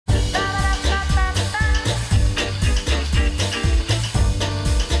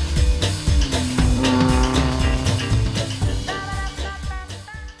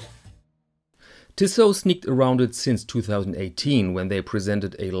Tissot sneaked around it since 2018 when they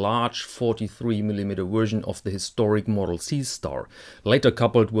presented a large 43mm version of the historic model Seastar, later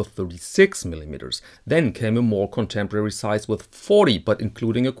coupled with 36mm. Then came a more contemporary size with 40, but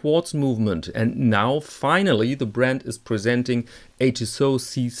including a quartz movement. And now finally the brand is presenting a Tissot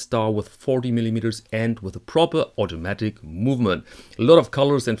Seastar with 40mm and with a proper automatic movement. A lot of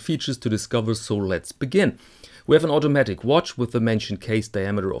colors and features to discover, so let's begin. We have an automatic watch with the mentioned case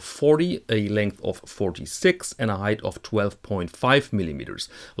diameter of 40, a length of 46 and a height of 12.5mm.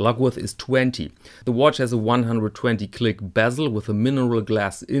 Lug width is 20. The watch has a 120 click bezel with a mineral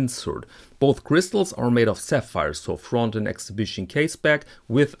glass insert. Both crystals are made of sapphire, so front and exhibition caseback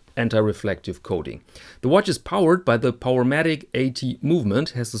with anti-reflective coating. The watch is powered by the Powermatic AT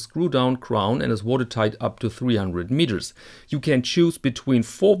movement, has a screw-down crown and is watertight up to 300 meters. You can choose between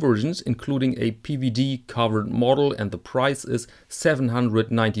 4 versions, including a PVD covered model, and the price is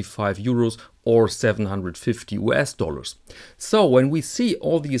 795 euros or 750 US dollars. So when we see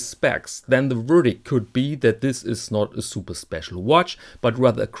all these specs, then the verdict could be that this is not a super special watch, but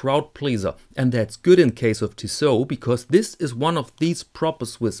rather a crowd pleaser. And that's good in case of Tissot, because this is one of these proper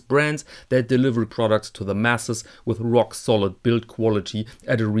Swiss brands that deliver products to the masses with rock solid build quality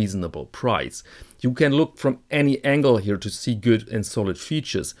at a reasonable price. You can look from any angle here to see good and solid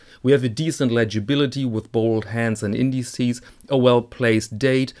features. We have a decent legibility with bold hands and indices, a well-placed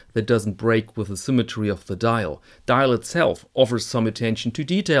date that doesn't break with the symmetry of the dial. Dial itself offers some attention to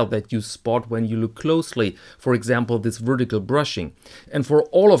detail that you spot when you look closely, for example this vertical brushing. And for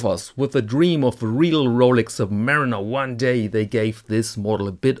all of us with a dream of a real Rolex Submariner one day, they gave this model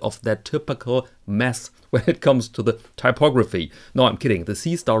a bit of that typical mess when it comes to the typography. No, I'm kidding, the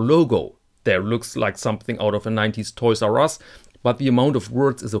Seastar logo there looks like something out of a 90s Toys R Us, but the amount of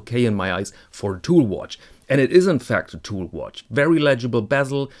words is okay in my eyes for a tool watch. And it is in fact a tool watch. Very legible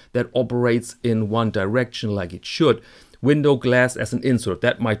bezel that operates in one direction like it should. Window glass as an insert,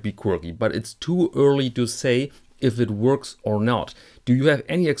 that might be quirky, but it's too early to say if it works or not. Do you have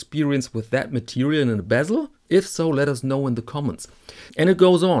any experience with that material in a bezel? If so, let us know in the comments. And it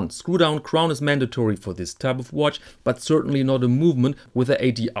goes on. Screw down crown is mandatory for this type of watch, but certainly not a movement with an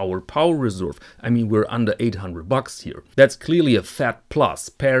 80-hour power reserve. I mean, we're under 800 bucks here. That's clearly a fat plus,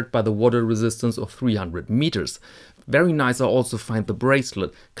 paired by the water resistance of 300 meters. Very nice I also find the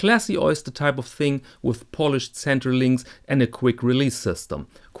bracelet. Classy oyster type of thing with polished center links and a quick release system.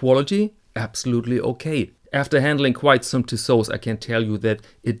 Quality? Absolutely okay. After handling quite some Tissots, I can tell you that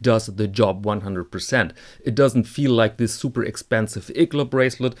it does the job 100%. It doesn't feel like this super expensive Iglo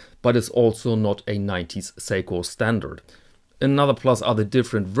bracelet, but it's also not a 90s Seiko standard. Another plus are the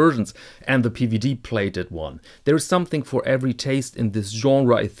different versions and the PVD plated one. There is something for every taste in this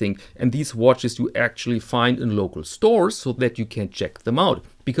genre, I think, and these watches you actually find in local stores so that you can check them out.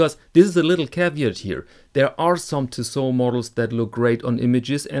 Because this is a little caveat here. There are some Tissot models that look great on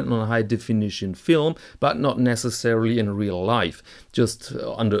images and on high definition film, but not necessarily in real life, just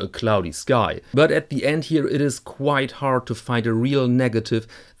under a cloudy sky. But at the end here it is quite hard to find a real negative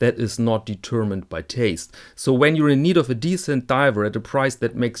that is not determined by taste. So when you're in need of a decent diver at a price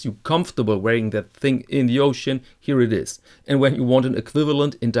that makes you comfortable wearing that thing in the ocean, here it is. And when you want an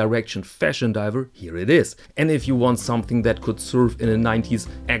equivalent in direction fashion diver, here it is. And if you want something that could serve in a 90s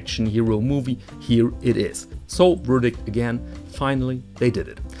action hero movie, here it is. So verdict again, finally they did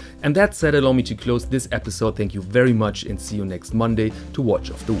it. And that said, allow me to close this episode. Thank you very much and see you next Monday to Watch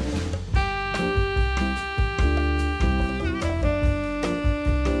of the Week.